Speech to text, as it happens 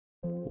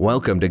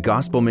Welcome to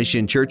Gospel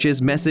Mission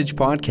Church's Message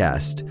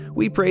Podcast.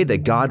 We pray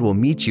that God will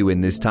meet you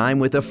in this time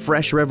with a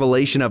fresh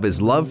revelation of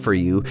His love for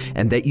you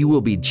and that you will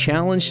be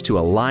challenged to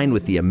align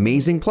with the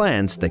amazing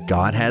plans that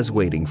God has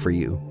waiting for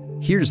you.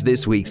 Here's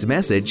this week's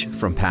message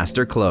from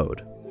Pastor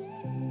Claude.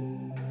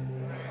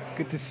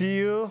 Good to see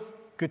you.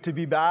 Good to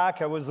be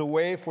back. I was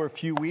away for a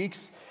few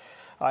weeks.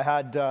 I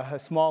had a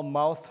small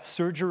mouth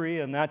surgery,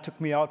 and that took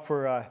me out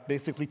for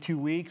basically 2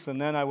 weeks. And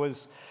then I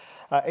was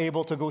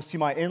able to go see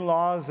my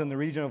in-laws in the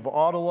region of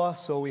Ottawa,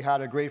 so we had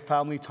a great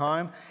family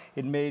time.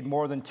 It made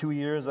more than 2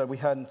 years that we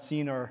hadn't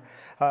seen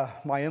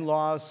my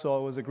in-laws, so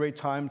it was a great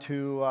time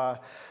to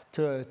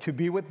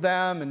be with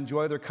them,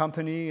 enjoy their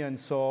company, and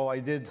so I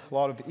did a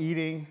lot of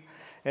eating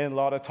and a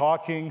lot of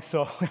talking,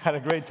 so we had a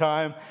great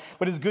time.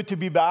 But it's good to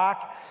be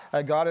back.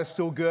 God is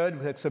so good.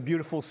 It's a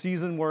beautiful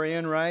season we're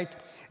in, right?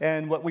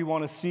 And what we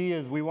want to see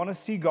is we want to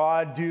see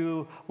God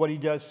do what He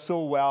does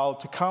so well,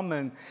 to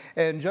come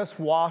and just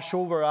wash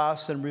over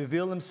us and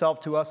reveal Himself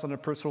to us on a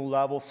personal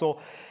level. So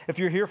if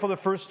you're here for the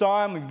first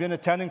time, we've been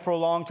attending for a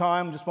long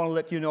time, just want to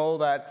let you know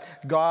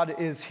that God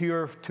is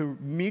here to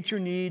meet your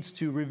needs,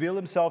 to reveal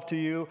Himself to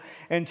you,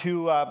 and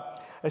to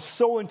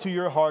sow into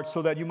your heart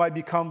so that you might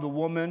become the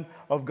woman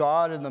of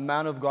God and the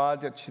man of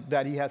God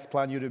that He has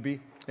planned you to be.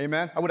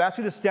 Amen. I would ask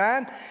you to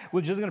stand.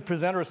 We're just going to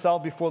present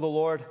ourselves before the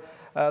Lord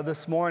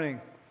this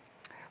morning.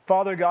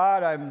 Father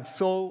God, I'm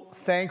so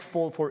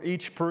thankful for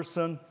each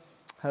person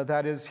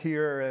that is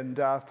here and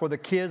for the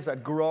kids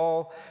that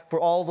grow, for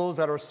all those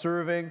that are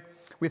serving.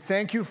 We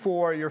thank you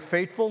for your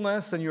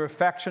faithfulness and your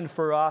affection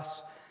for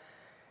us.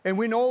 And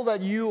we know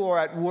that you are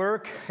at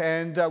work,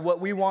 and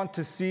what we want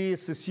to see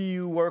is to see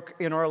you work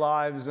in our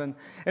lives. And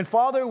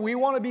Father, we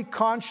want to be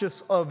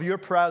conscious of your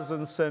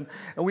presence, and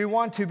we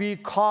want to be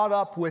caught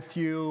up with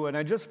you. And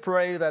I just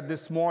pray that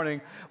this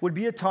morning would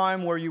be a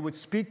time where you would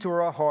speak to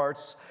our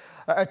hearts,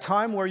 a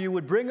time where you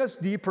would bring us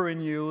deeper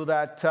in you,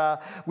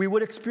 that we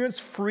would experience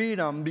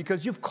freedom,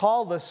 because you've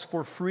called us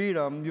for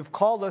freedom. You've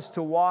called us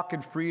to walk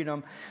in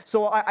freedom.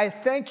 So I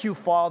thank you,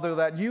 Father,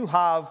 that you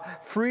have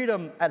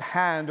freedom at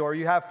hand, or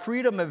you have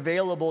freedom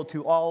available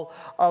to all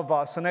of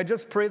us. And I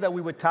just pray that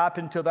we would tap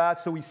into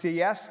that, so we say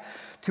yes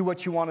to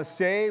what you want to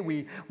say.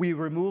 We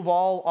remove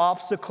all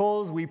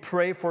obstacles. We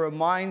pray for our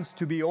minds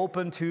to be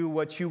open to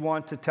what you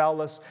want to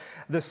tell us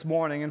this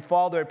morning. And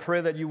Father, I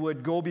pray that you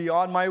would go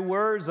beyond my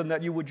words and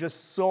that you would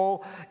just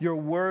sow your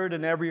word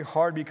in every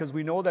heart, because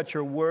we know that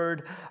your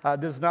word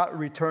does not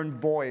return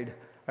void.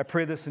 I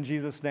pray this in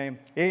Jesus' name.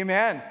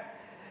 Amen.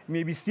 You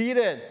may be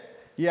seated.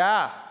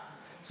 Yeah.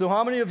 So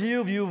how many of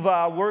you've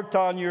worked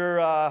on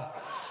your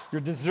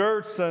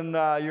desserts and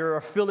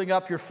you're filling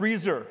up your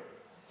freezer?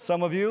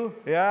 Some of you?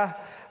 Yeah.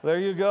 There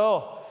you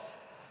go.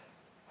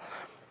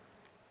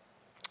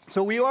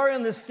 So we are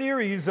in this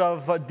series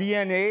of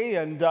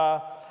DNA,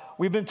 and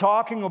we've been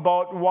talking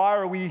about why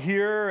are we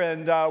here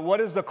and what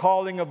is the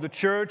calling of the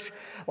church.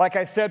 Like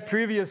I said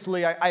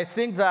previously, I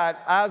think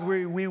that as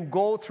we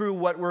go through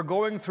what we're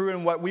going through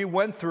and what we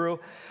went through,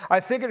 I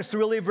think it's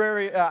really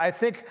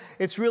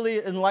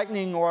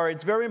enlightening, or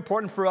it's very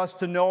important for us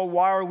to know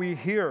why are we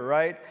here,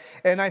 right?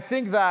 And I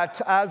think that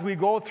as we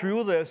go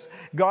through this,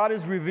 God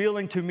is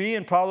revealing to me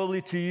and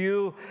probably to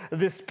you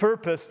this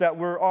purpose that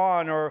we're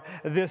on, or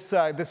this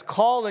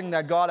calling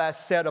that God has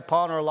set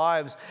upon our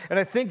lives. And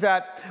I think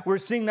that we're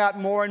seeing that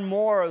more and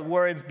more,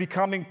 where it's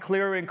becoming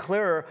clearer and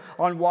clearer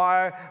on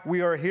why we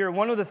are here.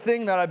 One of the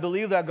things that I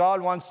believe that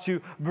God wants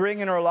to bring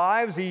in our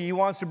lives, He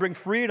wants to bring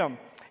freedom.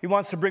 He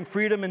wants to bring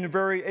freedom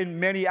in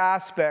many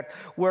aspects,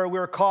 where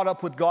we're caught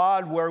up with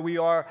God, where we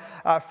are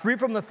free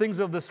from the things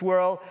of this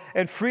world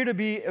and free to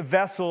be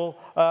vessels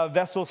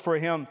for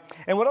Him.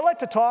 And what I'd like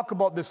to talk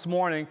about this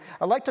morning,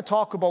 I'd like to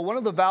talk about one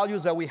of the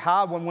values that we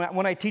have.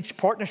 When I teach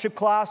partnership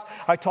class,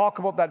 I talk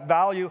about that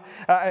value,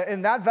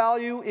 and that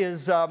value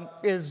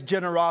is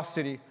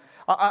generosity.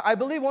 I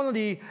believe one of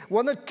the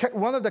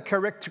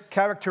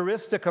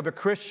characteristic of a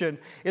Christian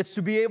is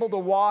to be able to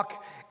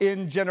walk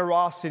in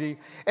generosity.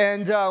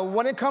 And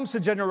when it comes to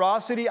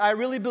generosity, I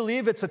really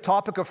believe it's a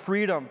topic of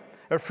freedom.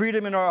 A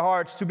freedom in our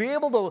hearts, to be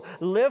able to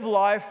live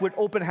life with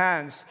open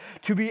hands,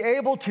 to be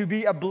able to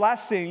be a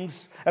blessing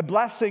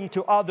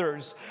to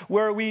others,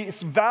 where we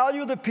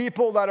value the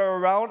people that are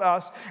around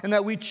us, and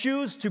that we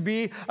choose to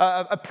be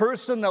a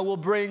person that will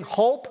bring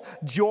hope,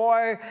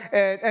 joy,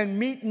 and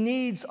meet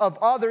needs of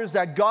others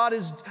that God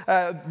is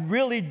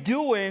really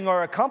doing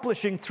or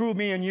accomplishing through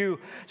me and you.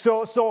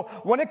 So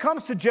when it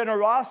comes to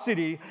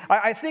generosity,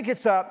 I think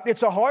it's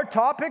a hard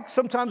topic.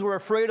 Sometimes we're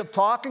afraid of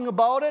talking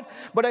about it,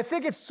 but I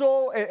think it's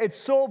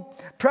so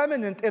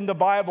prominent in the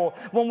Bible.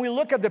 When we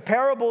look at the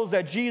parables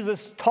that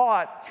Jesus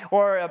taught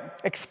or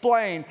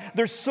explained,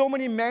 there's so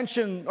many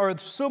mention, or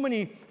so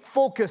many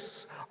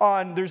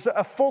there's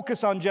a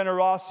focus on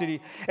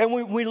generosity. And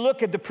when we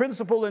look at the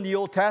principle in the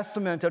Old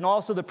Testament and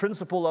also the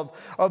principle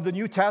of the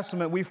New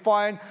Testament, we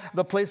find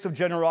the place of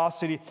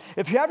generosity.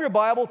 If you have your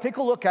Bible, take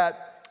a look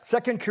at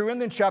 2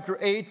 Corinthians chapter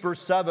 8,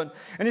 verse 7.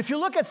 And if you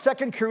look at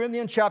 2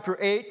 Corinthians chapter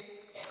 8,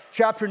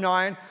 chapter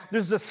 9,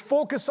 there's this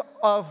focus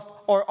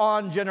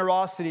on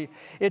generosity.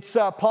 It's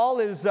Paul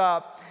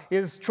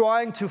is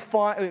trying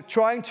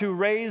to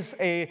raise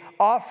a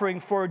offering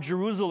for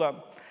Jerusalem.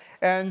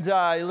 And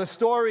the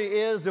story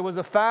is there was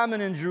a famine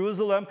in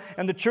Jerusalem,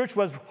 and the church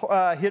was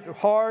hit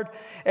hard.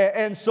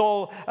 And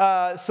so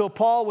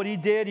Paul, what he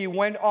did, he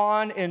went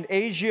on in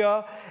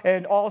Asia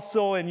and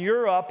also in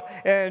Europe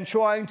and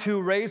trying to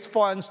raise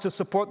funds to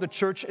support the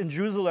church in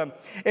Jerusalem.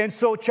 And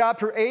so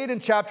chapter 8 and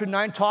chapter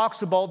 9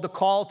 talks about the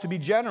call to be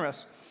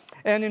generous.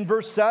 And in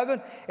verse 7,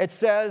 it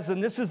says,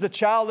 and this is the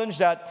challenge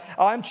that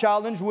I'm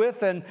challenged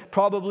with, and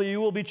probably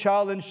you will be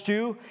challenged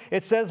too.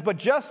 It says, but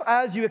just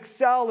as you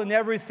excel in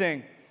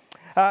everything,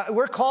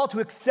 we're called to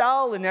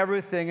excel in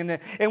everything.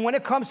 And when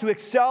it comes to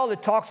excel,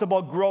 it talks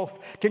about growth.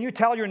 Can you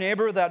tell your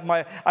neighbor that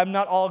I'm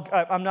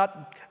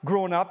not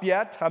grown up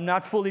yet? I'm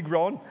not fully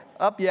grown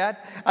up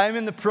yet. I'm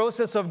in the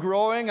process of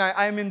growing.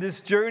 I'm in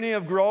this journey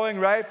of growing,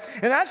 right?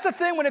 And that's the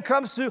thing when it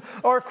comes to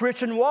our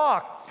Christian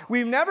walk.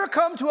 We've never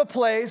come to a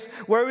place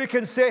where we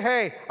can say,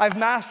 hey, I've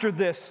mastered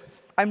this.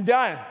 I'm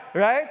done,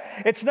 right?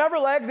 It's never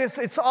like this.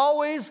 There's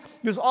always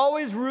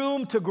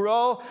room to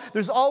grow.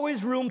 There's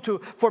always room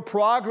for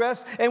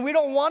progress. And we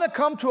don't want to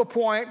come to a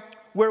point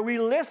where we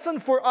listen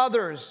for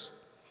others.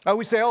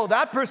 We say, oh,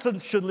 that person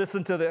should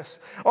listen to this.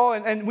 Oh,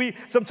 and we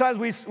sometimes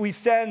we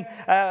send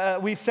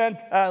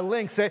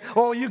links, say,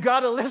 oh, you got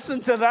to listen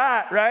to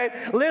that,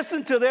 right?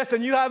 Listen to this,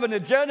 and you have an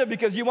agenda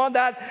because you want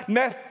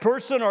that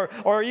person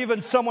or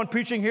even someone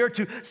preaching here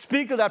to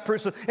speak to that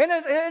person.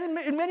 And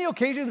in many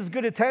occasions, it's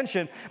good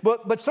attention.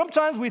 But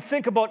sometimes we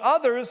think about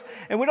others,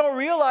 and we don't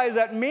realize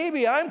that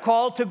maybe I'm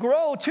called to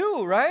grow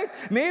too, right?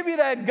 Maybe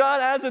that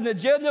God has an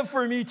agenda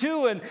for me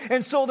too.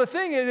 And so the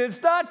thing is,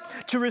 it's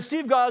not to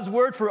receive God's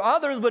word for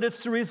others, but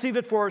it's to receive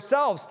it for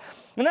ourselves.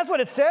 And that's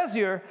what it says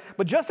here.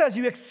 But just as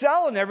you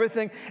excel in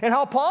everything, and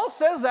how Paul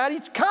says that, he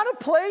kind of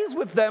plays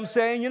with them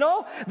saying,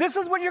 this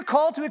is what you're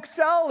called to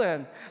excel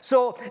in.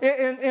 So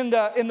in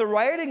the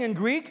writing in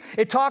Greek,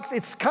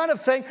 it's kind of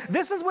saying,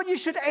 this is what you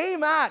should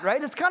aim at,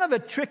 right? It's kind of a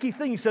tricky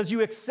thing. He says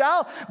you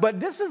excel, but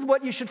this is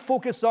what you should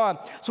focus on.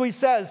 So he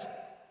says,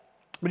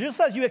 but just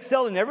as you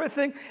excel in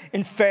everything,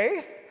 in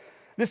faith,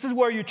 this is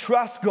where you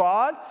trust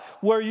God,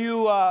 where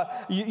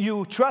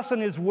you trust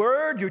in His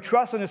Word, you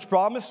trust in His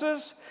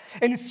promises,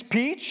 in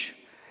speech.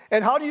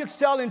 And how do you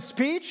excel in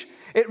speech?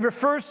 It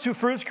refers to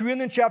 1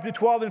 Corinthians chapter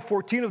 12 and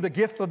 14 of the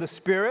gift of the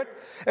Spirit.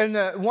 And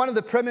one of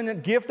the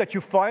preeminent gifts that you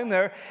find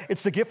there,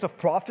 it's the gift of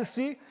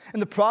prophecy.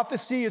 And the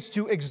prophecy is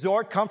to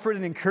exhort, comfort,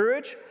 and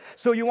encourage.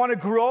 So you want to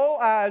grow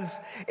as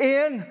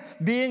in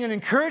being an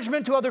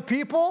encouragement to other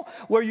people,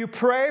 where you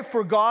pray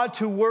for God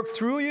to work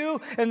through you,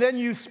 and then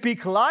you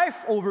speak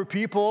life over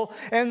people,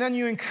 and then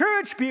you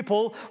encourage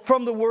people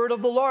from the word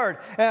of the Lord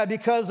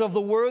because of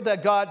the word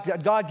that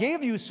God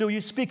gave you, so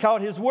you speak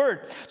out His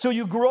word. So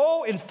you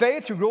grow in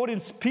faith, you grow in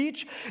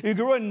speech, you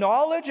grow in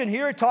knowledge, and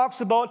here it talks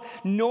about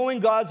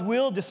knowing God's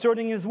will,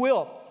 discerning His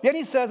will. Then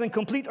he says, in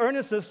complete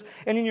earnestness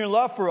and in your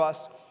love for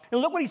us. And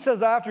look what he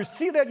says after.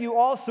 See that you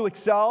also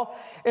excel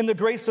in the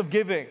grace of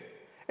giving.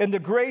 In the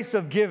grace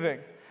of giving.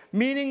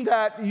 Meaning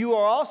that you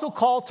are also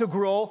called to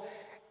grow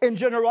in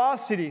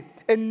generosity.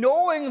 And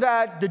knowing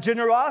that the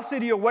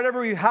generosity or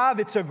whatever you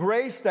have, it's a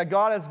grace that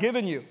God has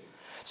given you.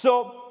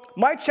 So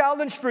my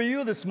challenge for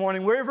you this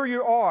morning, wherever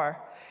you are,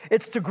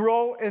 it's to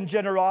grow in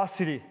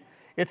generosity.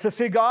 It's to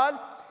say, God,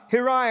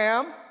 here I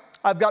am.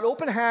 I've got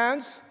open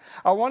hands.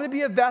 I want to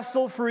be a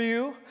vessel for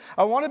you.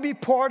 I want to be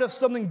part of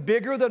something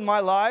bigger than my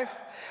life.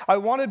 I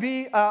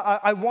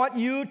want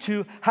you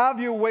to have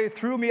your way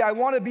through me. I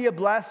want to be a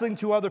blessing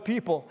to other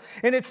people.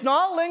 And it's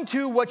not linked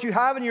to what you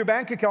have in your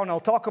bank account.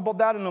 I'll talk about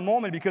that in a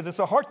moment because it's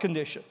a heart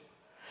condition.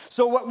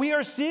 So what we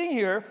are seeing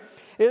here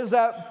is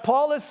that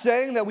Paul is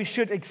saying that we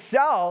should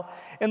excel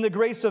in the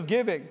grace of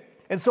giving.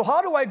 And so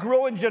how do I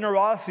grow in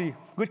generosity?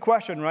 Good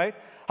question, right?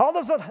 How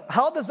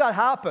does that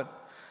happen?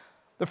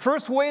 The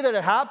first way that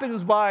it happens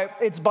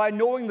is by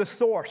knowing the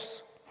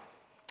source.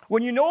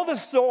 When you know the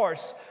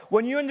source,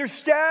 when you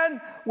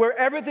understand where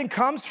everything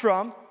comes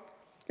from,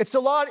 it's a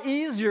lot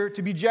easier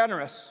to be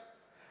generous.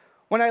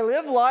 When I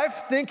live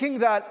life thinking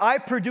that I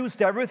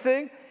produced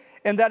everything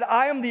and that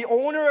I am the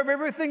owner of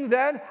everything,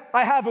 then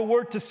I have a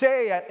word to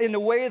say in a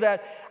way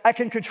that I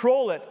can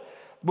control it.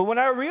 But when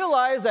I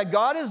realize that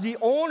God is the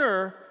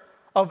owner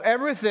of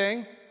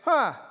everything,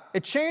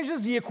 it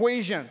changes the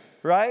equation.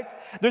 Right?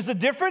 There's a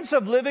difference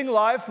of living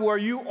life where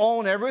you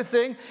own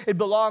everything, it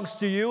belongs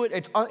to you,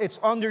 it's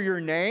under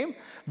your name,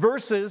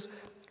 versus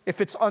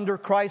if it's under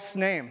Christ's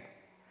name.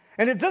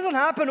 And it doesn't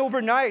happen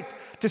overnight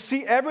to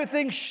see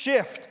everything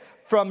shift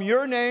from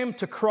your name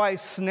to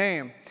Christ's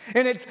name.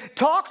 And it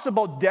talks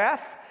about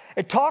death,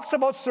 It talks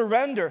about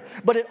surrender,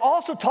 but it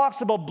also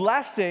talks about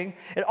blessing.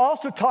 It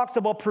also talks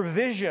about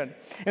provision.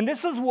 And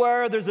this is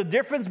where there's a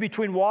difference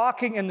between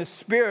walking in the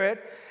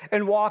Spirit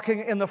and walking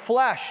in the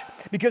flesh.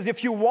 Because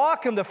if you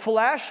walk in the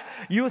flesh,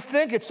 you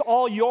think it's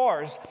all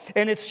yours,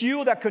 and it's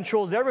you that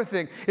controls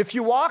everything. If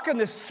you walk in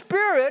the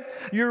Spirit,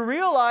 you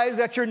realize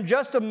that you're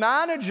just a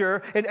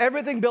manager and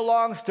everything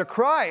belongs to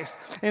Christ.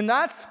 And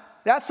that's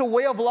a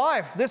way of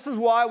life. This is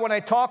why when I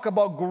talk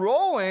about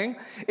growing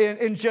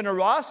in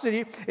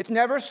generosity, it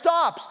never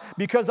stops,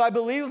 because I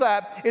believe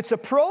that it's a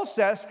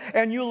process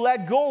and you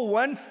let go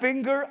one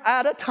finger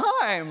at a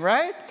time,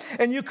 right?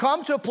 And you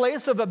come to a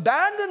place of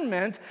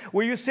abandonment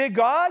where you say,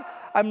 God,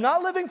 I'm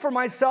not living for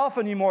myself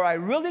anymore. I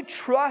really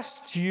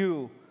trust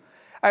you.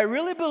 I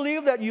really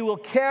believe that you will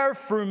care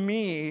for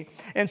me.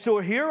 And so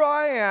here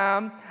I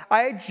am.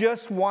 I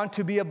just want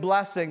to be a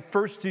blessing,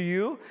 first to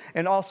you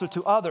and also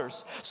to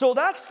others. So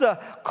that's the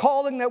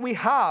calling that we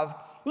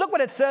have. Look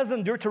what it says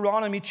in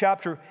Deuteronomy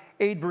chapter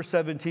 8, verse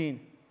 17.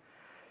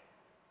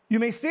 You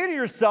may say to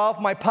yourself,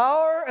 my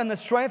power and the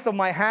strength of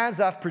my hands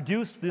have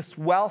produced this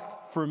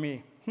wealth for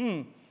me.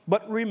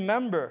 But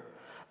remember,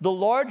 the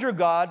Lord your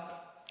God,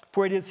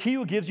 for it is he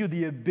who gives you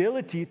the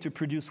ability to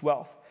produce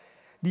wealth.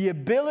 The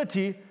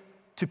ability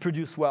to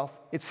produce wealth.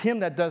 It's him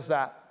that does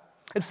that.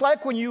 It's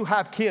like when you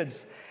have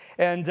kids.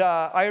 And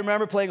I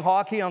remember playing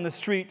hockey on the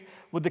street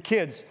with the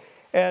kids.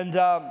 And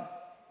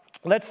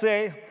let's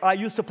say I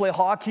used to play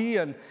hockey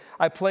and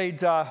I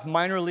played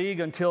minor league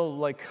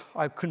until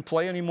I couldn't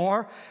play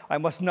anymore. I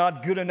was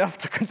not good enough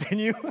to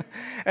continue.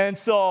 And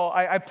so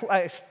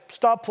I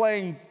stopped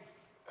playing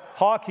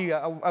hockey.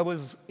 I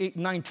was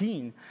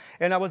 19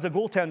 and I was a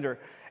goaltender.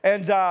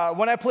 And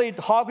when I played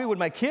hockey with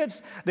my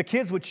kids, the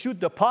kids would shoot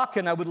the puck,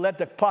 and I would let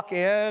the puck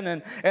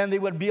in, and they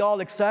would be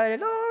all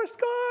excited, oh,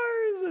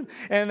 scores!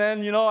 And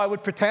then, I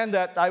would pretend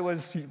that I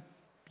was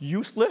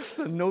useless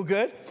and no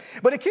good.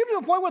 But it came to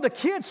a point where the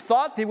kids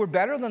thought they were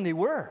better than they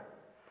were.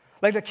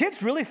 Like the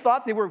kids really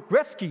thought they were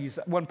Gretzky's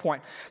at one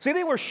point. See,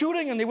 they were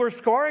shooting and they were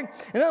scoring.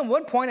 And then at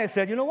one point I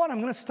said, you know what,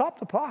 I'm going to stop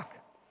the puck.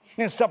 I'm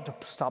going to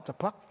stop the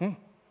puck. It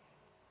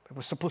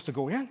was supposed to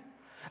go in. And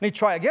they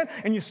try again,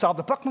 and you stop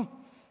the puck.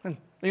 And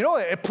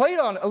it played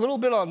on a little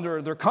bit on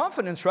their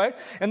confidence, right?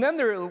 And then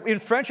in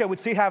French, I would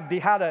say they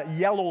had a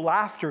yellow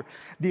laughter.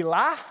 They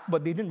laughed,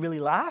 but they didn't really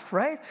laugh,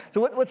 right?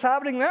 So what's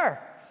happening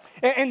there?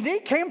 And they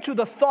came to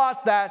the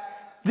thought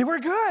that they were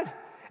good,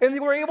 and they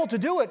were able to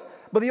do it.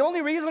 But the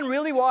only reason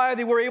really why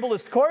they were able to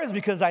score is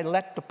because I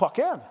let the puck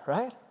in,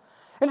 right?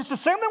 And it's the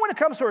same thing when it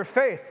comes to our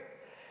faith.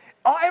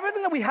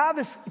 Everything that we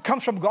have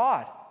comes from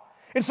God.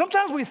 And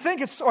sometimes we think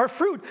it's our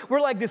fruit.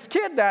 We're like this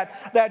kid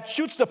that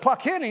shoots the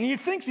puck in and he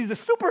thinks he's a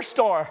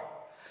superstar.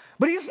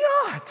 But he's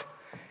not.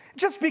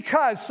 Just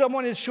because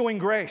someone is showing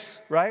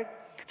grace, right?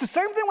 It's the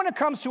same thing when it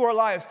comes to our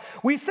lives.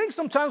 We think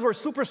sometimes we're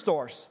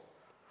superstars.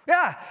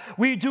 Yeah,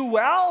 we do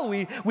well.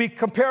 We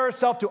compare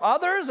ourselves to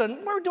others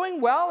and we're doing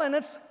well and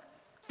it's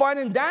fine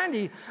and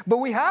dandy. But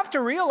we have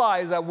to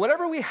realize that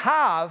whatever we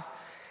have,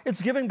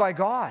 it's given by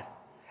God.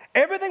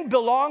 Everything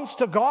belongs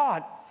to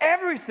God.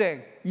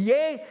 Everything.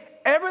 Yea,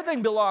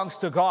 everything belongs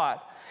to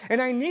God.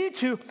 And I need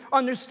to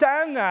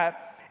understand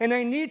that, and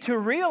I need to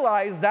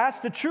realize that's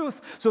the truth.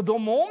 So the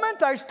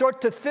moment I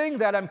start to think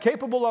that I'm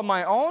capable on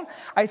my own,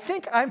 I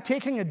think I'm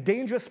taking a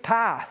dangerous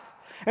path.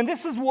 And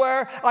this is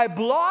where I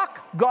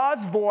block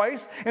God's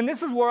voice, and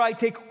this is where I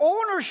take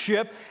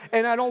ownership,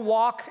 and I don't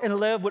walk and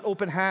live with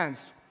open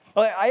hands.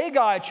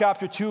 Haggai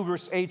chapter 2,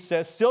 verse 8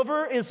 says,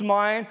 silver is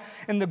mine,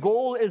 and the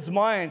gold is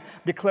mine,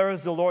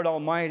 declares the Lord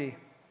Almighty.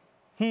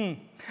 And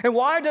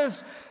why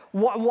does...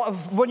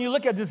 When you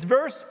look at this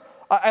verse,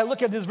 I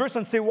look at this verse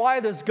and say, why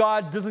does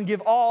God doesn't give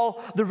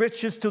all the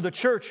riches to the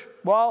church?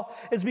 Well,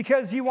 it's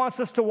because he wants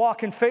us to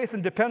walk in faith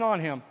and depend on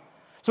him.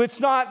 So it's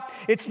not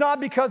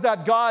because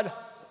that God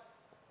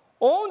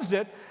owns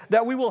it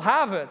that we will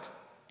have it.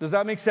 Does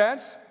that make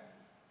sense?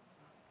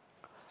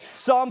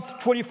 Psalm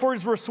 24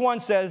 verse 1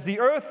 says,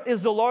 the earth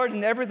is the Lord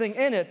and everything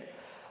in it,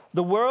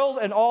 the world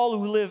and all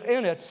who live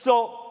in it.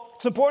 So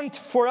it's important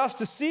for us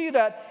to see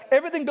that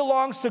everything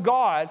belongs to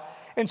God.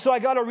 And so I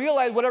got to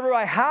realize whatever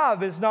I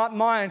have is not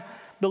mine,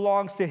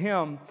 belongs to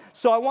him.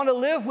 So I want to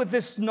live with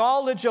this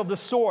knowledge of the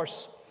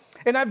source.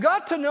 And I've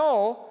got to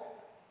know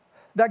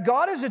that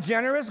God is a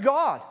generous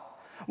God.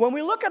 When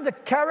we look at the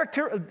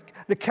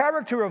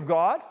character of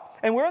God,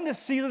 and we're in this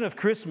season of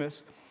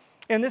Christmas,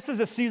 and this is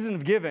a season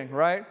of giving,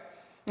 right?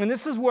 And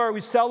this is where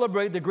we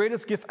celebrate the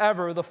greatest gift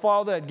ever, the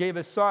Father that gave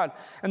his Son,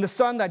 and the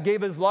Son that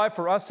gave his life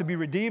for us to be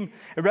redeemed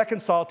and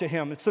reconciled to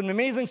him. It's an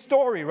amazing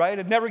story, right?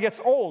 It never gets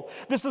old.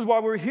 This is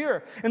why we're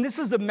here. And this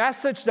is the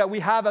message that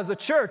we have as a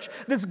church.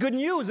 This good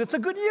news. It's a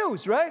good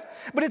news, right?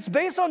 But it's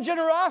based on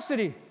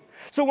generosity.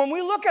 So when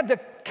we look at the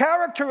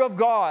character of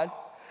God,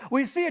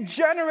 we see a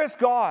generous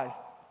God.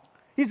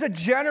 He's a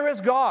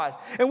generous God.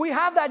 And we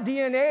have that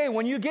DNA.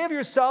 When you give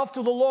yourself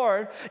to the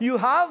Lord, you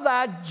have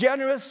that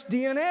generous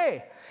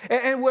DNA.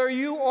 And where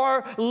you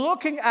are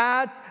looking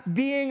at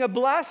being a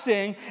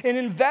blessing and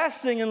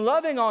investing and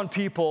loving on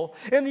people.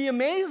 And the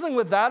amazing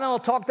with that, and I'll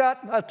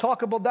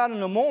talk about that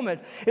in a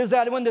moment, is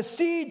that when the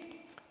seed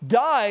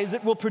dies,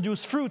 it will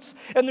produce fruits.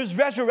 And there's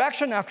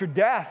resurrection after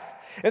death.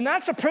 And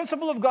that's the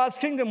principle of God's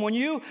kingdom. When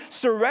you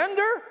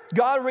surrender,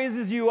 God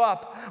raises you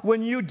up.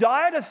 When you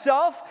die to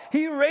self,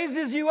 He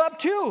raises you up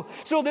too.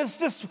 So there's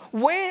this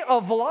way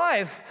of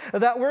life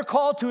that we're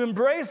called to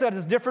embrace that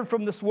is different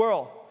from this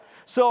world.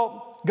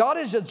 So God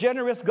is a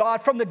generous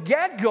God. From the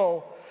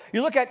get-go,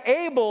 you look at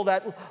Abel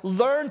that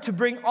learned to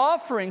bring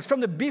offerings.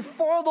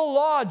 Before the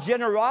law,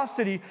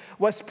 generosity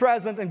was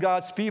present in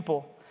God's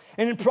people.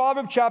 And in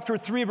Proverbs chapter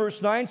 3,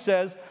 verse 9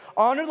 says,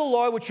 honor the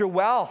Lord with your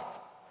wealth,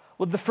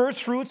 with the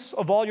first fruits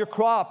of all your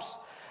crops.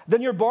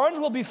 Then your barns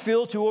will be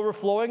filled to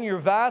overflowing, your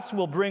vats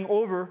will bring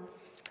over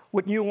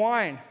with new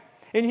wine.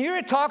 And here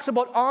it talks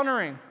about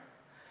honoring.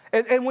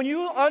 And when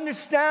you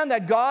understand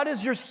that God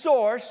is your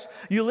source,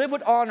 you live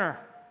with honor.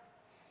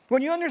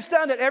 When you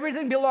understand that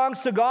everything belongs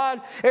to God,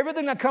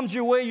 everything that comes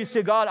your way, you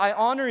say, God, I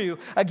honor you.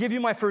 I give you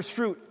my first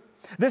fruit.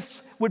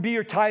 This would be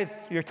your tithe.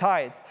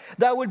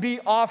 That would be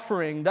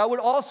offering. That would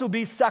also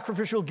be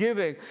sacrificial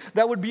giving.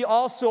 That would be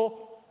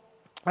also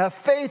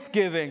faith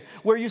giving,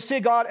 where you say,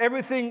 God,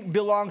 everything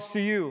belongs to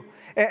you.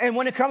 And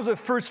when it comes with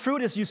first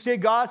fruit, is you say,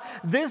 God,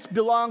 this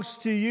belongs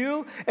to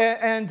you,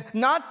 and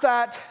not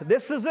that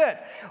this is it.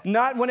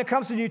 Not when it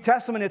comes to the New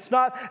Testament, it's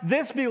not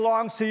this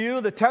belongs to you,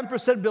 the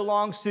 10%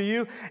 belongs to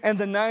you, and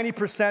the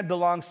 90%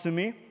 belongs to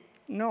me.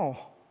 No.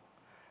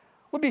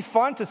 It would be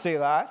fun to say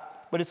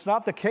that, but it's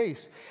not the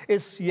case.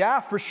 It's, yeah,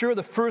 for sure,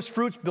 the first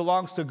fruits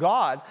belongs to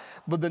God,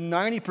 but the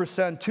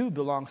 90% too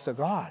belongs to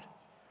God.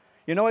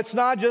 You know, it's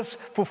not just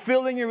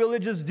fulfilling your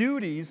religious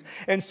duties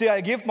and say,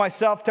 I give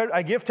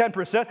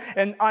 10%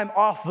 and I'm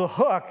off the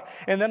hook.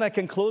 And then I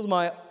can close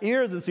my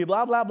ears and say,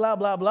 blah, blah, blah,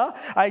 blah, blah.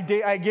 I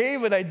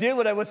gave and I did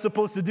what I was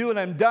supposed to do and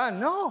I'm done.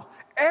 No,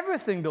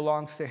 everything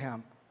belongs to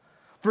Him.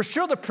 For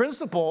sure, the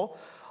principle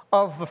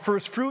of the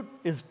first fruit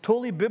is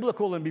totally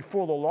biblical and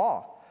before the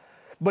law.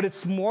 But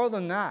it's more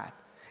than that.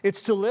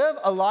 It's to live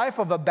a life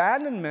of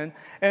abandonment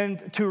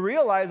and to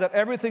realize that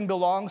everything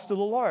belongs to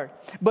the Lord.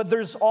 But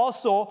there's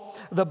also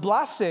the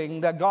blessing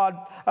that God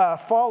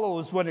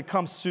follows when it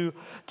comes to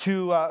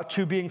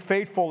being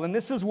faithful. And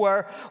this is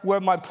where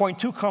my point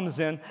 2 comes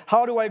in.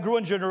 How do I grow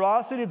in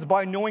generosity? It's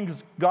by knowing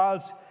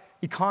God's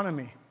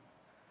economy.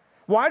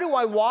 Why do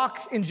I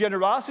walk in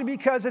generosity?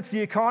 Because it's the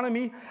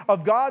economy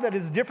of God that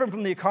is different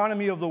from the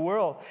economy of the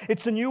world.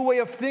 It's a new way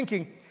of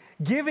thinking.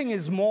 Giving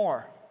is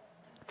more.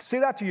 Say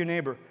that to your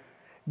neighbor.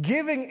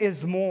 Giving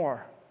is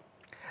more.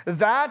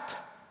 That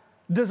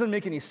doesn't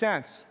make any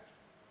sense.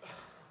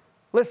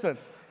 Listen,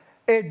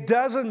 it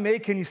doesn't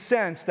make any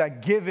sense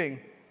that giving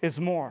is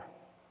more.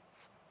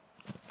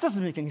 It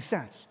doesn't make any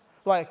sense.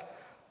 Like,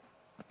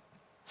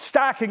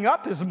 stacking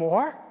up is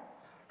more,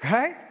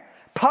 right?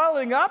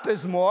 Piling up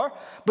is more,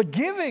 but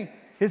giving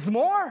is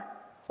more.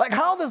 Like,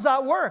 how does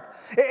that work?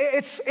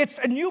 It's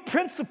a new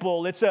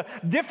principle. It's a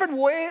different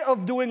way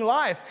of doing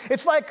life.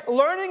 It's like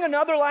learning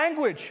another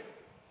language.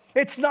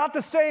 It's not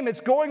the same.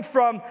 It's going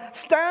from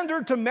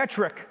standard to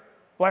metric.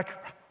 Like,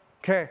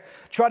 okay,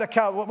 try to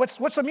count.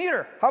 What's a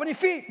meter? How many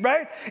feet,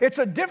 right? It's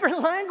a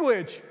different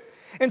language.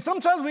 And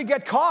sometimes we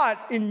get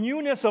caught in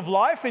newness of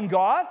life in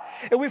God,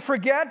 and we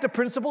forget the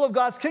principle of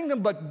God's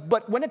kingdom.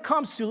 But when it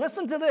comes to,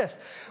 listen to this,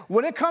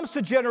 when it comes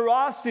to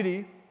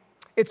generosity,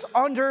 it's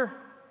under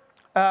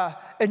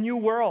a new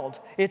world.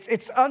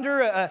 It's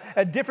under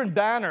a different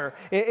banner.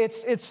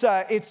 It's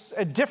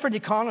a different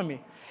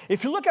economy.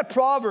 If you look at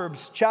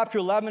Proverbs chapter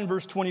 11,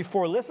 verse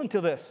 24, listen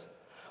to this.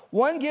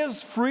 One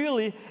gives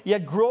freely,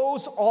 yet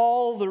grows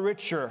all the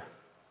richer.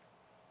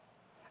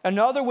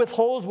 Another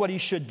withholds what he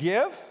should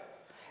give,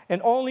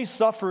 and only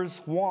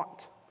suffers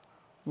want.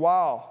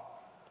 Wow.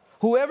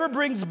 Whoever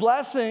brings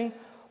blessing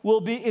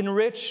will be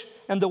enriched,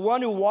 and the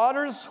one who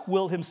waters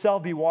will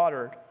himself be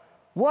watered.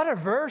 What a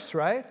verse,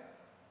 right?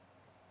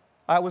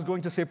 I was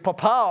going to say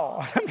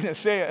papow. I'm going to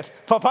say it.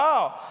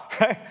 Papow,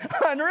 right?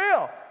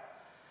 Unreal.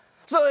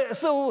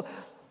 So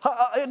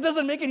it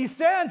doesn't make any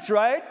sense,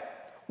 right?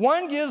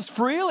 One gives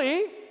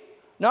freely,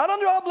 not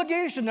under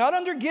obligation, not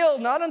under guilt,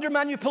 not under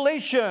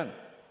manipulation.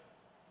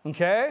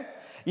 Okay?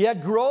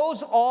 Yet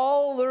grows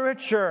all the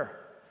richer.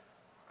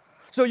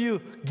 So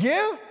you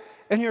give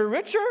and you're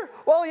richer?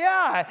 Well,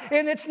 yeah.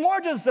 And it's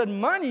more just than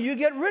money. You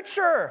get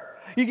richer.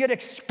 You get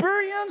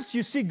experience.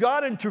 You see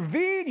God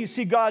intervene. You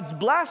see God's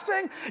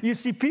blessing. You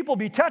see people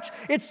be touched.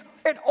 It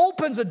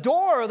opens a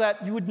door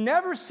that you would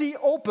never see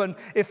open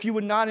if you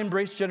would not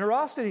embrace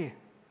generosity.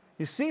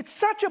 You see, it's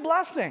such a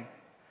blessing.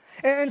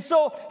 And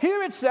so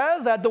here it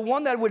says that the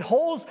one that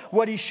withholds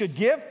what he should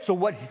give, so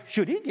what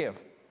should he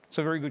give? It's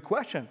a very good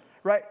question,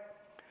 right?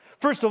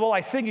 First of all,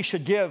 I think he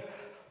should give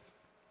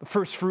the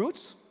first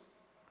fruits.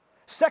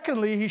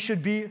 Secondly, he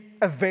should be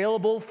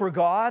available for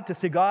God to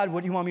say, God,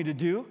 what do you want me to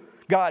do?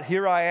 God,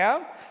 here I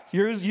am.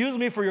 Use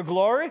me for your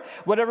glory.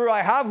 Whatever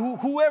I have,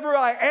 whoever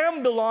I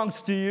am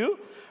belongs to you,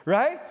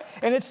 right?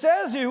 And it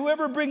says here,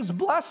 whoever brings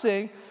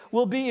blessing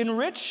will be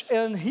enriched,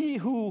 and he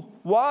who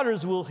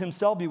waters will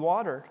himself be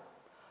watered.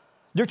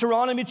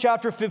 Deuteronomy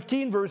chapter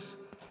 15, verse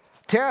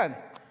 10.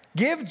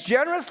 Give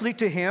generously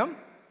to him,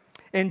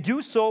 and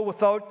do so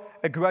without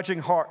a grudging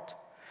heart.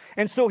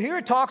 And so here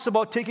it talks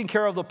about taking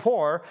care of the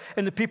poor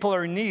and the people who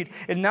are in need,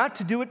 and not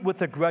to do it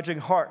with a grudging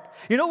heart.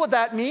 You know what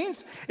that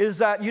means? Is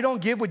that you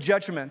don't give with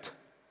judgment.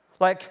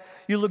 Like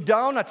you look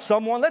down at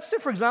someone. Let's say,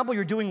 for example,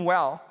 you're doing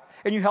well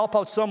and you help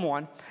out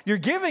someone. You're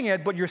giving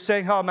it, but you're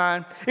saying, oh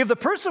man, if the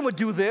person would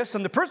do this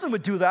and the person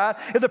would do that,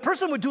 if the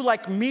person would do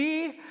like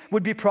me,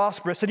 would be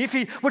prosperous. And if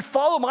he would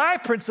follow my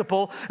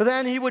principle,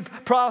 then he would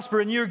prosper.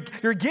 And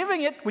you're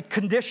giving it with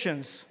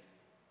conditions.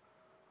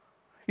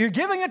 You're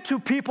giving it to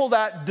people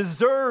that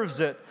deserves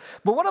it.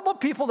 But what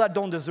about people that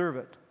don't deserve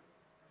it?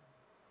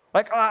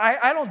 Like,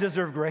 I don't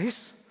deserve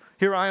grace.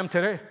 Here I am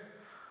today.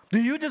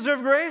 Do you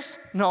deserve grace?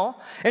 No.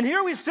 And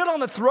here we sit on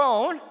the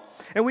throne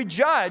and we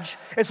judge.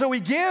 And so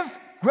we give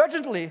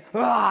grudgingly.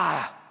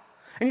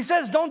 And he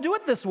says, don't do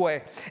it this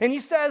way. And he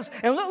says,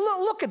 and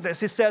look at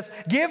this. He says,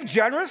 give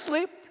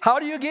generously. How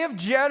do you give?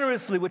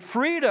 Generously, with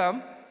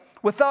freedom,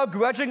 without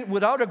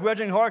a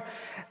grudging heart.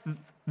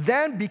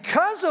 Then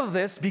because of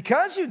this,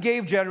 because you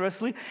gave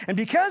generously, and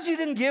because you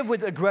didn't give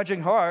with a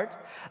grudging heart,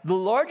 the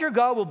Lord your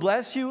God will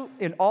bless you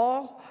in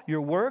all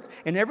your work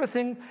and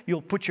everything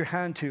you'll put your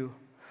hand to.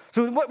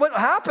 So what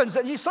happens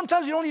is that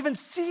sometimes you don't even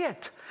see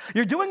it.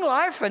 You're doing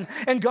life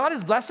and God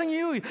is blessing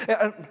you.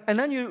 And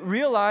then you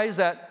realize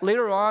that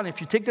later on, if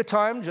you take the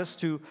time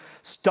just to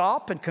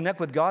stop and connect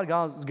with God,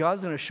 God's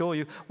going to show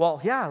you, well,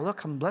 yeah,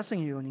 look, I'm blessing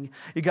you. And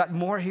you got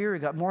more here,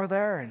 you got more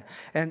there.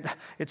 And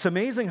it's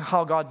amazing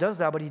how God does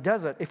that, but he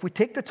does it. If we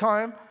take the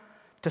time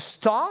to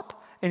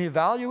stop and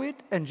evaluate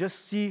and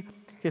just see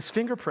his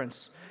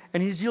fingerprints,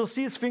 and you'll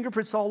see his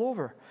fingerprints all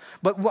over.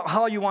 But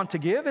how you want to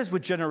give is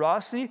with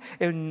generosity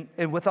and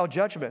without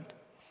judgment.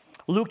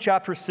 Luke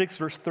chapter 6,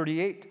 verse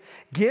 38.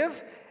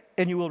 Give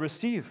and you will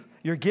receive.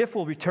 Your gift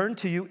will return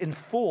to you in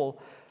full,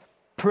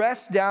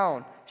 pressed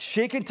down,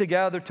 shaken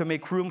together to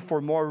make room for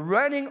more,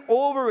 running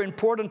over and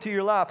poured into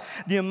your lap.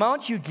 The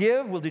amount you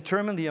give will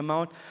determine the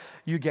amount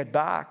you get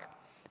back.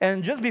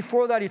 And just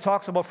before that, he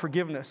talks about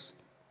forgiveness.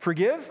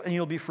 Forgive and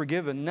you'll be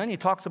forgiven. And then he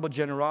talks about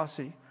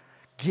generosity.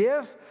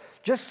 Give.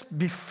 Just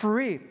be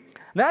free.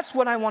 That's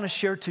what I want to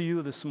share to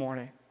you this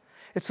morning.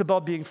 It's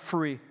about being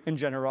free in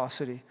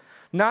generosity.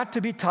 Not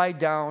to be tied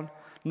down,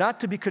 not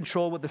to be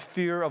controlled with the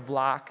fear of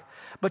lack,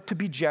 but to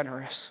be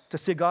generous. To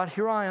say, God,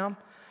 here I am.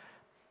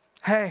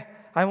 Hey,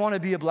 I want to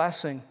be a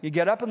blessing. You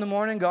get up in the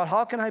morning, God,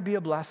 how can I be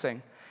a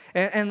blessing?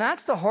 And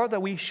that's the heart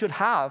that we should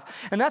have.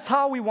 And that's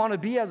how we want to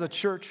be as a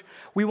church.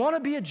 We want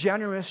to be a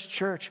generous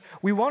church.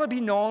 We want to be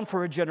known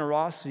for a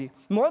generosity,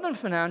 more than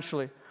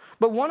financially.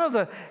 But one of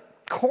the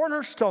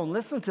cornerstone,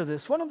 listen to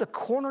this, one of the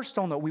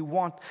cornerstone that we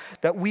want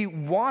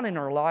in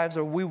our lives,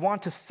 or we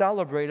want to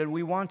celebrate and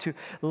we want to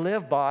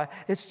live by,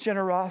 it's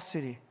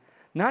generosity.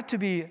 Not to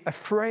be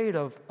afraid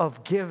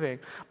of giving,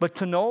 but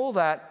to know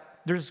that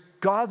there's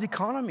God's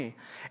economy.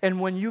 And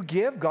when you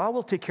give, God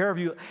will take care of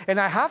you. And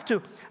I have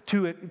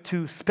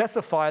to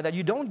specify that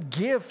you don't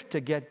give to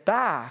get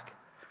back.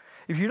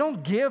 If you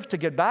don't give to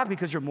get back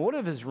because your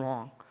motive is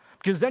wrong,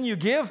 because then you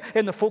give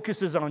and the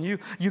focus is on you.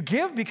 You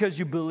give because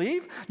you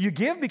believe. You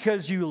give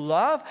because you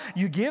love.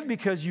 You give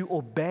because you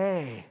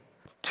obey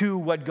to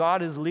what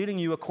God is leading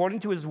you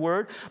according to his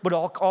word, but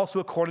also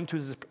according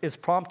to his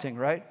prompting,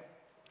 right?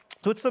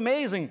 So it's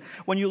amazing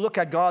when you look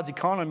at God's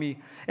economy.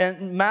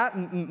 And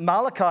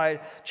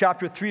Malachi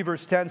chapter 3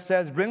 verse 10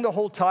 says, bring the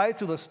whole tithe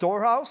to the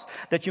storehouse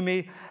that you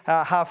may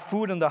have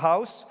food in the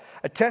house.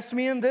 Test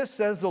me in this,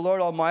 says the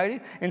Lord Almighty,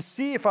 and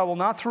see if I will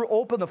not throw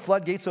open the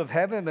floodgates of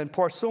heaven and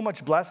pour so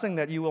much blessing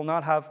that you will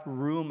not have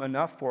room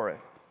enough for it.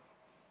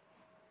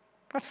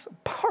 That's a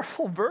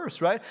powerful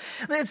verse, right?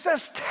 It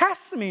says,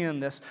 test me in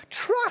this.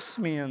 Trust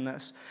me in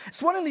this.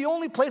 It's one of the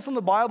only places in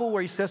the Bible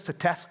where he says to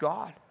test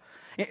God.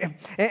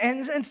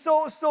 And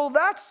so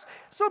that's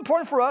so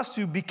important for us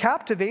to be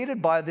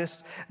captivated by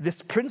this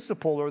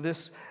principle or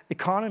this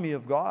economy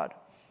of God.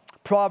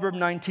 Proverbs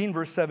 19,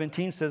 verse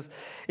 17 says,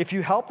 if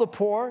you help the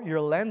poor,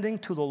 you're lending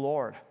to the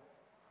Lord.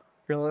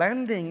 You're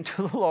lending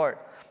to the Lord.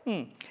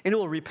 And it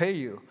will repay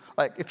you.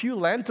 Like, if you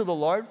lend to the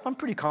Lord, I'm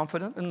pretty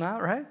confident in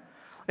that, right?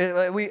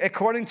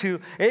 According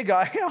to, hey,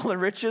 God, all the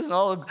riches and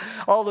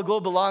all the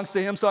gold belongs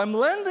to him. So I'm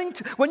lending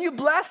to, when you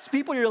bless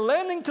people, you're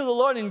lending to the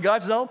Lord, and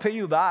God says, I'll pay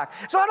you back.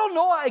 So I don't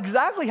know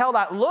exactly how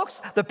that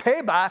looks, the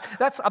payback.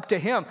 That's up to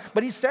him.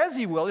 But he says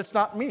he will. It's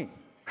not me.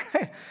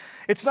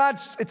 It's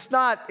not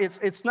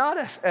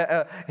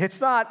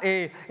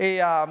a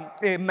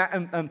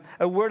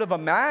word of a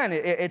man.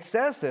 It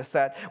says this,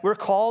 that we're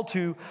called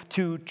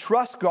to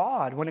trust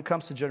God when it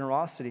comes to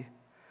generosity.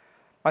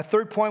 My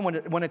third point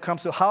when it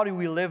comes to how do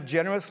we live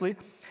generously,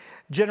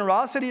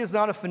 generosity is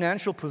not a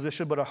financial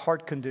position, but a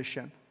heart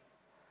condition.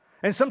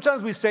 And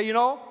sometimes we say,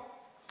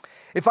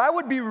 if I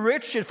would be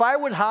rich, if I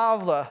would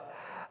have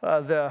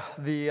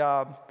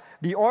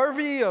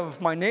RV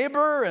of my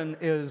neighbor and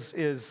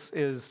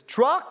his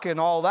truck and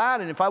all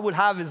that, and if I would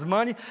have his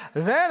money,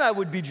 then I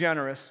would be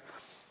generous.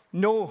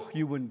 No,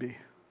 you wouldn't be.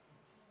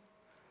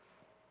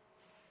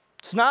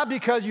 It's not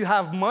because you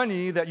have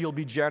money that you'll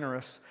be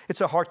generous.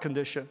 It's a heart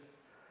condition.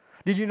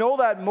 Did you know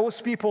that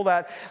most people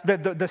the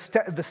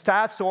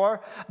stats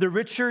are, the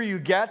richer you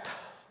get,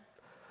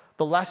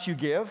 the less you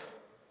give?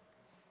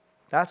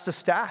 That's the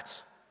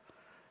stats,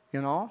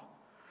 you know?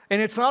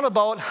 And it's not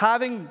about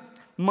having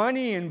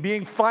money and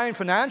being fine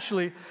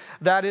financially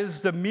that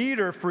is the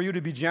meter for you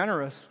to be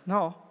generous.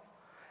 No.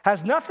 It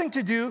has nothing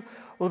to do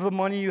with the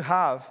money you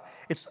have.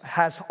 It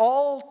has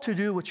all to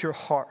do with your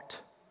heart.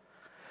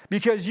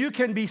 Because you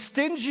can be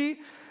stingy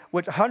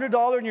with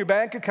 $100 in your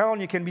bank account,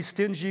 and you can be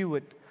stingy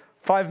with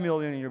 $5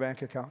 million in your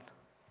bank account.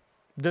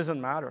 It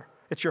doesn't matter.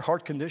 It's your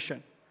heart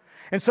condition.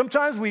 And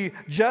sometimes we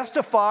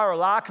justify our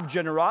lack of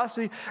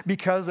generosity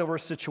because of our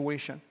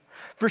situation.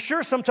 For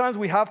sure, sometimes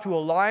we have to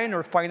align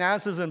our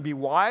finances and be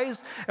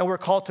wise, and we're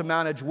called to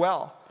manage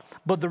well.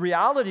 But the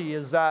reality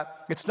is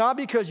that it's not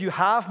because you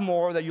have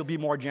more that you'll be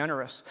more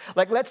generous.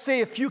 Like, let's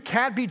say if you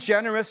can't be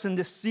generous in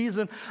this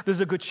season,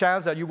 there's a good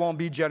chance that you won't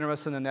be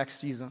generous in the next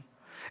season.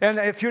 And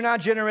if you're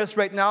not generous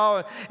right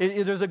now,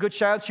 there's a good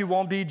chance you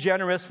won't be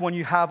generous when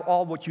you have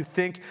all what you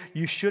think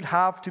you should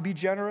have to be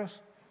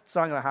generous. It's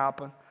not going to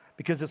happen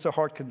because it's a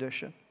heart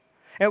condition.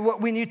 And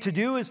what we need to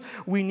do is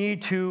we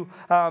need to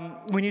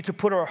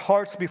put our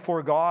hearts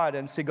before God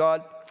and say,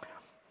 God,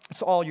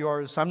 it's all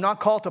yours. I'm not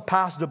called to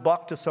pass the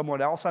buck to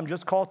someone else. I'm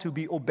just called to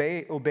be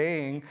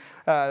obeying.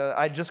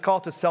 I'm just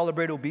called to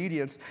celebrate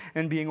obedience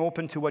and being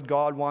open to what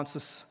God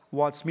wants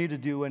me to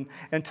do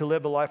and to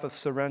live a life of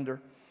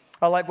surrender.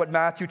 I like what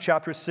Matthew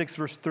chapter 6,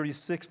 verse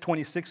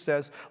 26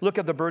 says. Look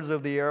at the birds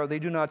of the air. They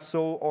do not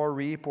sow or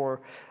reap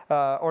or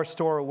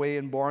store away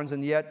in barns,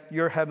 and yet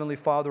your heavenly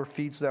Father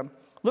feeds them.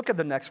 Look at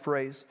the next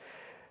phrase.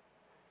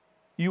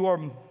 You are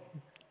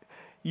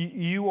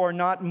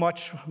not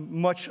much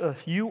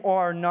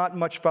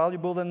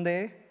valuable than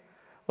they.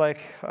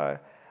 Like, are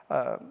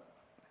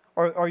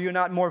you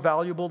not more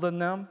valuable than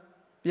them?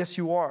 Yes,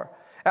 you are.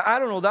 I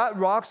don't know, that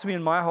rocks me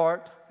in my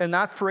heart. And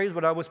that phrase,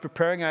 when I was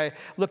preparing, I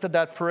looked at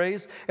that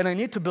phrase, and I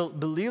need to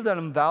believe that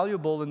I'm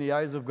valuable in the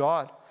eyes of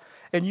God.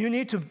 And you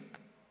need to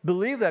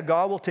believe that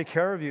God will take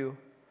care of you.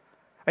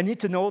 I need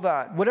to know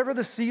that. Whatever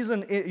the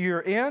season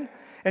you're in,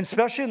 and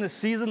especially in the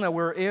season that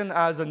we're in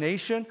as a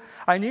nation,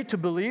 I need to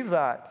believe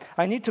that.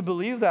 I need to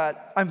believe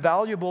that I'm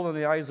valuable in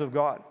the eyes of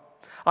God.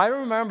 I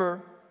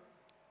remember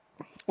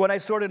when I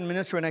started in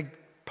ministry, and I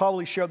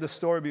probably shared this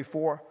story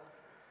before.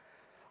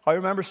 I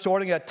remember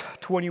starting at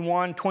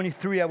 21,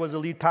 23, I was a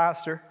lead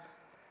pastor.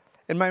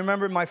 And I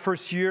remember my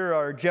first year,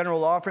 our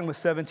general offering was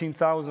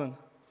 $17,000.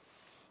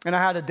 And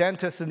I had a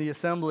dentist in the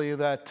assembly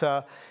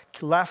that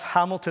left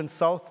Hamilton,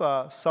 south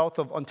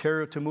of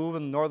Ontario, to move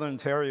in northern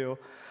Ontario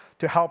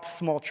to help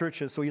small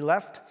churches. So he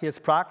left his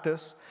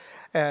practice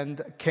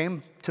and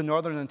came to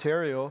northern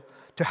Ontario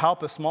to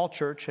help a small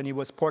church, and he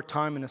was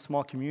part-time in a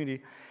small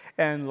community.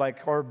 And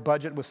like our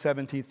budget was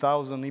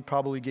 $17,000, he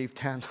probably gave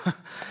 10,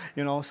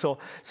 you know. So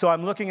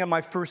I'm looking at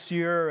my first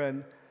year,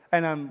 and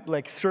I'm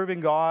like serving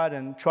God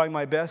and trying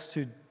my best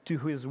to do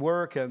His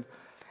work. And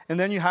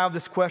then you have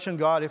this question,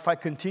 God, if I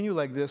continue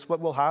like this, what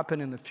will happen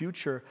in the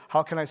future?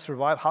 How can I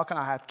survive? How can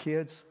I have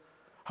kids?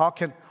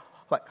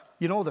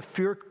 The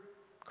fear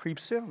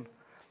creeps in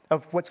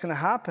of what's going to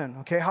happen,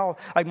 okay? How,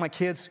 like my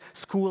kids'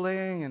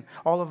 schooling and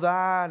all of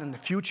that and the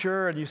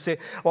future, and you say,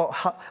 well,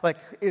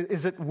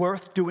 is it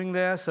worth doing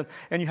this?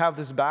 And you have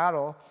this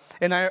battle.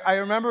 And I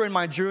remember in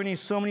my journey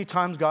so many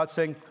times God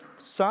saying,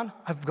 son,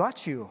 I've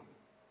got you.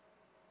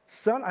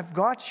 Son, I've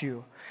got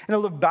you. And I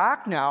look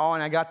back now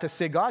and I got to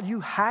say, God,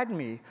 you had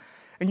me,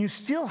 and you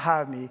still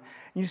have me, and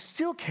you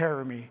still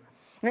carry me.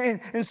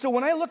 And so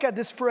when I look at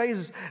this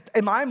phrase,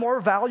 am I more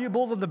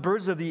valuable than the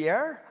birds of the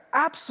air?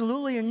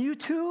 Absolutely, and you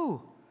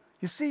too.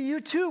 You see, you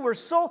too were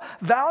so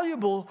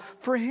valuable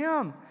for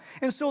Him.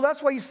 And so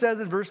that's why He says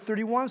in verse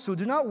 31, so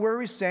do not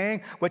worry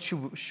saying, what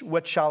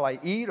shall I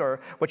eat, or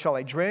what shall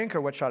I drink,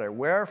 or what shall I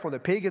wear? For the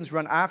pagans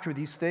run after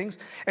these things.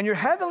 And your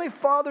heavenly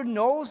Father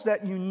knows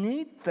that you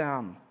need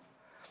them.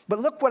 But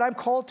look what I'm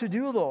called to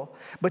do, though.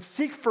 But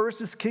seek first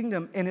His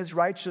kingdom and His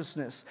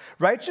righteousness.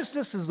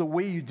 Righteousness is the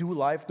way you do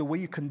life, the way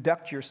you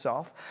conduct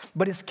yourself.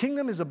 But His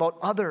kingdom is about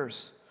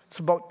others. It's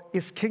about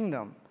His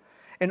kingdom.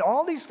 And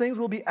all these things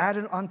will be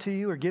added unto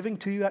you or given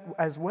to you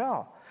as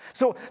well.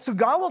 So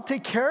God will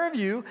take care of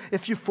you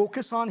if you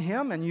focus on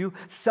Him and you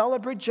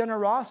celebrate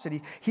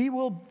generosity. He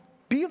will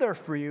be there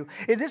for you.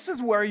 And this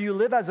is where you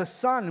live as a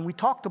son. And we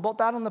talked about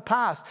that in the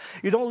past.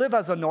 You don't live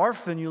as an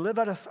orphan. You live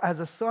as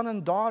a son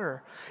and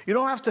daughter. You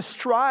don't have to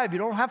strive. You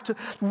don't have to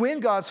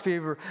win God's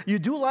favor. You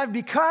do life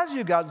because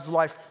you got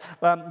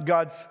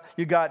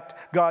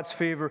God's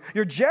favor.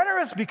 You're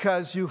generous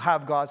because you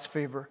have God's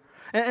favor.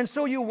 And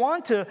so you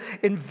want to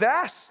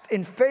invest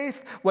in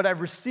faith what I've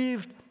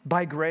received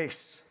by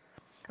grace.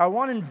 I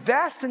want to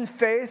invest in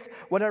faith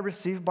what I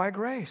received by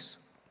grace.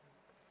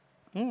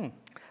 I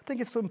think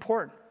it's so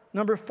important.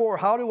 Number 4,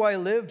 how do I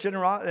live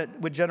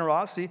with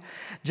generosity?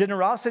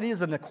 Generosity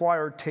is an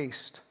acquired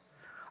taste.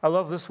 I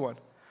love this one.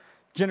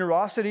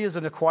 Generosity is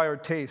an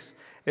acquired taste.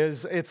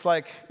 It's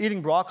like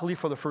eating broccoli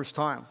for the first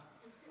time.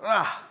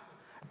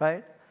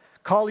 Right?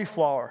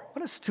 Cauliflower.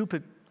 What a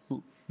stupid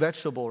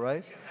vegetable,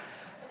 right?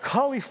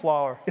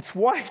 Cauliflower. It's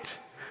white.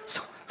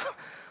 So,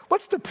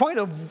 what's the point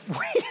of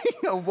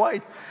eating a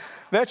white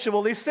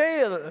vegetable? They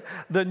say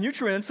the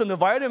nutrients and the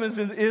vitamins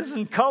is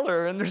in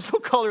color, and there's no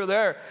color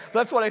there.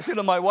 That's what I say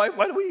to my wife.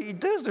 Why do we eat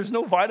this? There's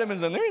no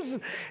vitamins in there.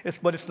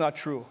 But it's not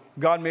true.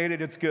 God made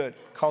it. It's good.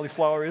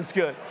 Cauliflower is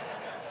good.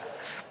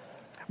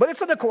 But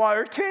it's an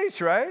acquired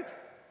taste, right?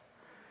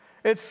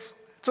 It's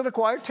an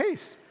acquired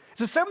taste.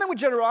 It's the same thing with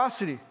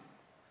generosity.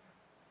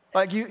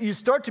 Like you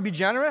start to be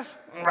generous.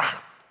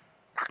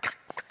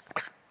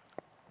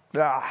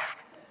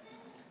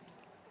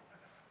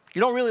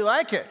 You don't really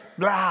like it.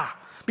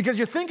 Because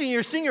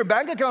you're seeing your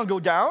bank account go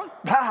down.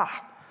 You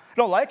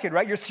don't like it,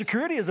 right? Your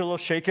security is a little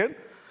shaken.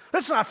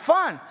 That's not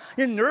fun.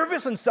 You're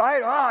nervous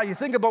inside. You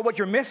think about what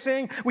you're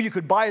missing. Well, you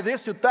could buy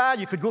this or that.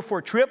 You could go for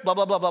a trip, blah,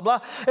 blah, blah, blah,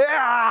 blah.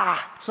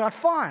 It's not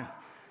fun.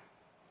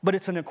 But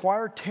it's an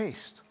acquired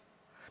taste.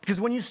 Because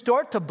when you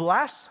start to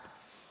bless,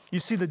 you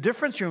see the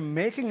difference you're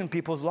making in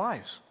people's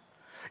lives.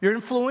 You're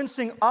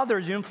influencing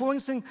others. You're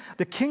influencing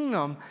the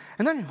kingdom.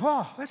 And then,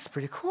 that's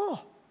pretty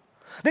cool.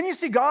 Then you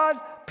see God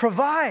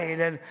provide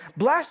and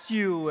bless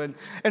you and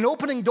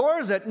opening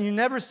doors that you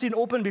never seen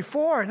open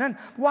before. And then,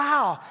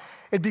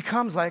 it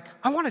becomes like,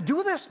 I want to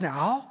do this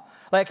now.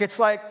 It's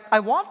like, I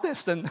want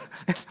this. And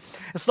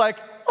it's like,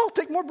 I'll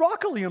take more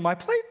broccoli on my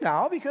plate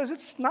now because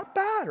it's not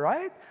bad,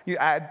 right? You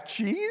add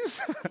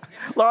cheese,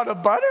 a lot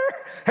of butter.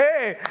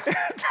 Hey,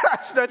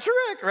 that's the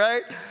trick,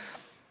 right?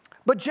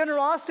 But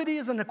generosity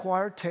is an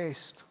acquired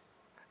taste.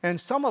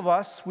 And some of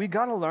us, we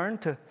got to learn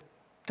to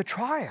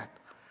try it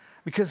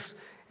because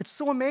it's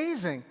so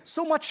amazing,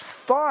 so much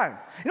fun.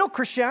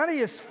 Christianity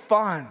is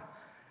fun.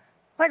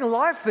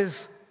 Life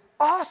is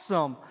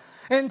awesome.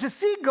 And to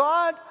see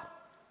God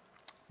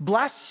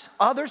bless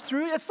others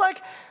through it, it's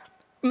like,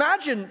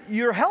 imagine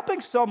you're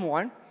helping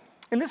someone,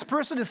 and this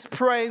person is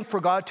praying for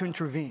God to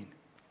intervene.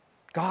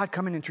 God,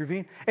 come and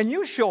intervene. And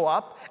you show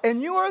up,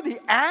 and you are the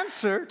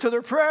answer to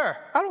their prayer.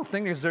 I don't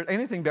think there's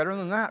anything better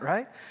than that,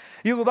 right?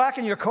 You go back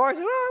in your car and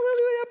say,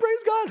 hallelujah, praise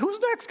God. Who's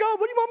next, God?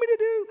 What do you want me to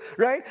do?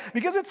 Right?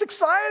 Because it's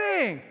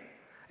exciting.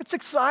 It's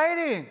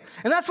exciting.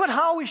 And that's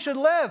how we should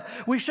live.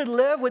 We should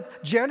live with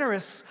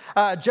generous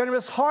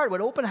heart, with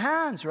open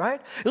hands,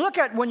 right? You look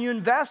at when you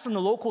invest in a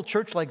local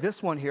church like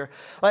this one here,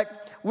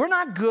 we're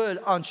not good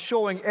on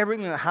showing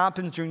everything that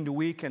happens during the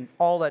week and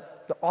all the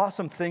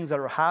awesome things that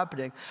are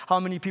happening, how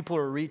many people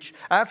are reached.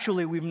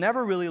 Actually, we've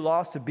never really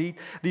lost a beat.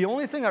 The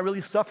only thing that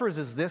really suffers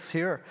is this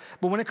here.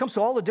 But when it comes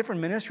to all the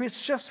different ministries,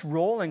 it's just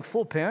rolling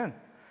full pin.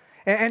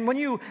 And when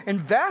you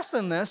invest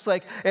in this,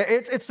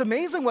 it's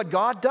amazing what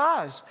God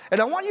does. And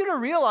I want you to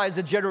realize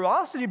that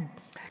generosity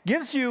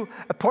gives you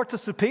a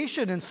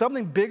participation in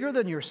something bigger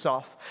than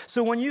yourself.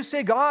 So when you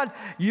say, God,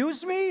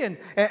 use me,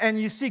 and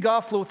you see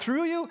God flow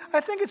through you, I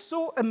think it's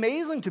so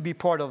amazing to be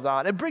part of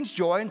that. It brings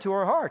joy into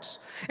our hearts.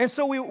 And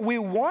so we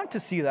want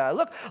to see that.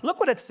 Look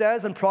what it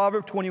says in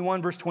Proverbs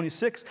 21, verse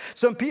 26.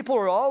 Some people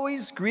are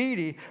always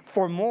greedy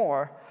for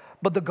more,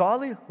 but the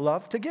godly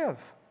love to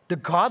give. The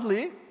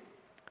godly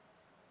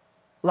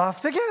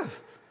loves to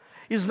give.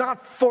 He's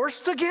not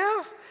forced to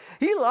give.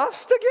 He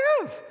loves to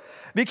give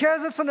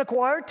because it's an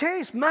acquired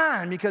taste.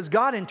 Because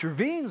God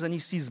intervenes and he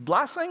sees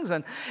blessings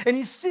and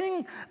he's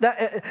seeing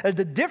that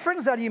the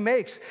difference that he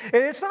makes.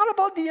 And it's not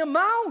about the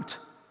amount.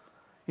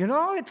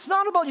 It's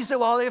not about you say,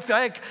 well, if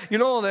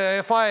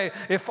I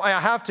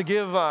have to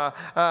give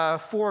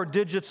a 4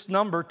 digits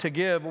number to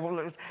give,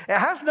 it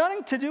has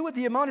nothing to do with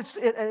the amount.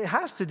 It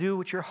has to do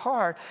with your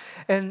heart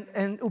and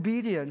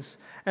obedience,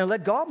 and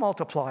let God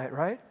multiply it,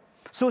 right?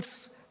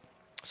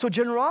 So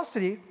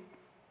generosity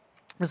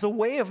is a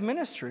way of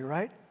ministry,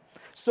 right?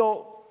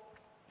 So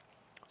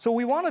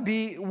we want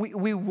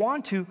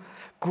to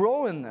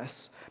grow in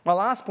this. My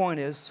last point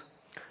is,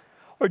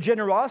 our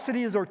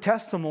generosity is our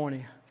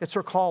testimony. It's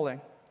our calling.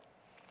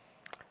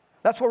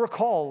 That's what we're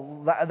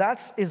called.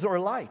 That is our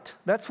light.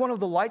 That's one of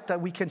the light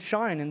that we can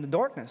shine in the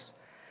darkness.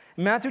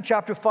 Matthew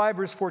chapter 5,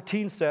 verse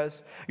 14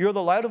 says, "You're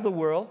the light of the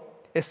world.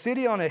 A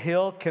city on a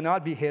hill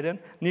cannot be hidden.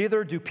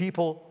 Neither do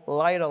people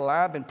light a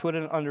lamp and put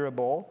it under a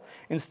bowl.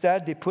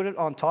 Instead, they put it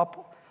on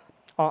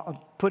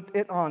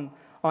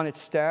its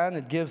stand.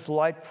 It gives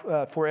light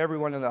for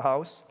everyone in the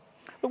house."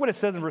 Look what it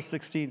says in verse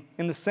 16.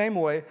 "In the same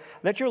way,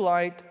 let your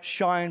light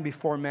shine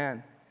before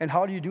men." And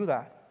how do you do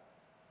that?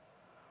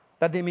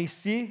 "That they may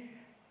see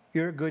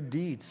your good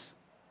deeds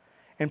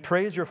and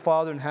praise your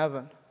Father in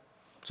heaven."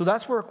 So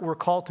that's what we're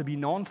called to be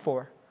known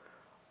for,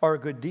 our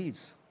good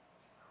deeds.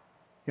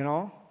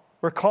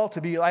 We're called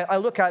to be, I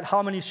look at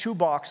how many shoe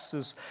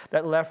boxes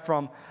that left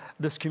from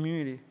this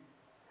community.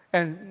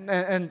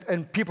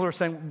 And people are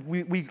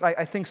saying,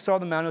 I think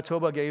Southern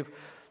Manitoba gave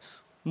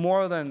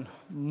more than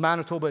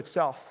Manitoba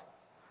itself.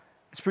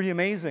 It's pretty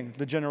amazing,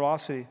 the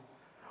generosity.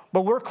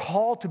 But we're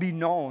called to be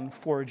known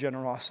for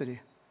generosity.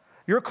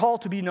 You're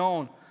called to be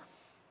known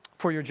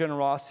for your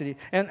generosity.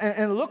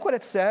 And look what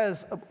it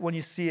says when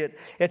you see it.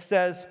 It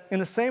says, in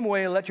the same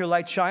way, let your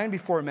light shine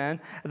before men,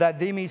 that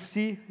they may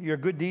see your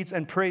good deeds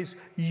and praise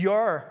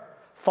your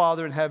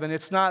Father in heaven.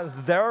 It's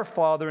not their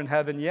Father in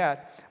heaven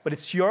yet, but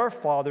it's your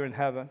Father in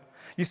heaven.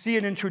 You see,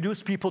 it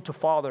introduced people to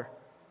Father.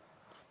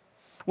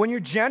 When you're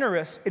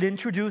generous, it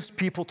introduces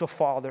people to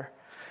Father.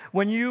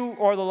 When you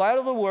are the light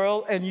of the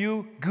world and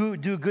you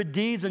do good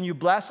deeds and you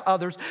bless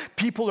others,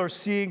 people are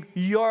seeing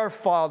your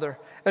Father.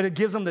 And it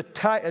gives them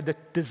the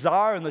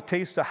desire and the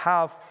taste to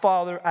have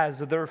Father as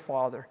their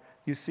Father,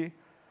 you see?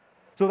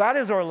 So that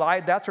is our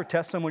light. That's our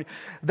testimony.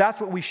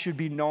 That's what we should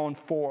be known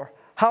for.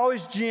 How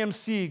is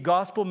GMC,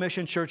 Gospel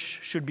Mission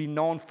Church, should be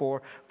known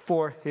for?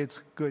 For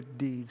its good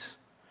deeds.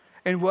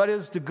 And what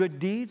is the good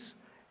deeds?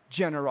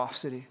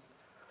 Generosity.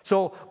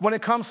 So when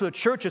it comes to the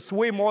church, it's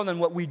way more than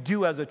what we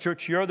do as a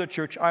church. You're the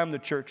church, I'm the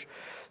church.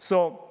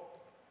 So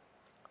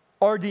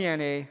our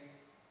DNA,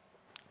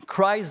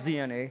 Christ's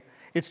DNA,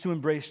 it's to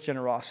embrace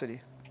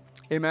generosity.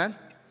 Amen?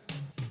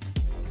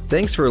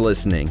 Thanks for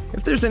listening.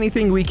 If there's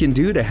anything we can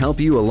do to help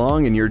you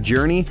along in your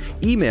journey,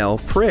 email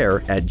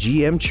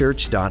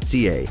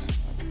prayer@gmchurch.ca.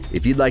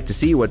 If you'd like to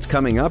see what's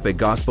coming up at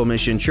Gospel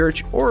Mission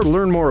Church or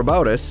learn more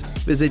about us,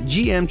 visit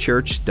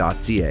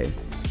gmchurch.ca.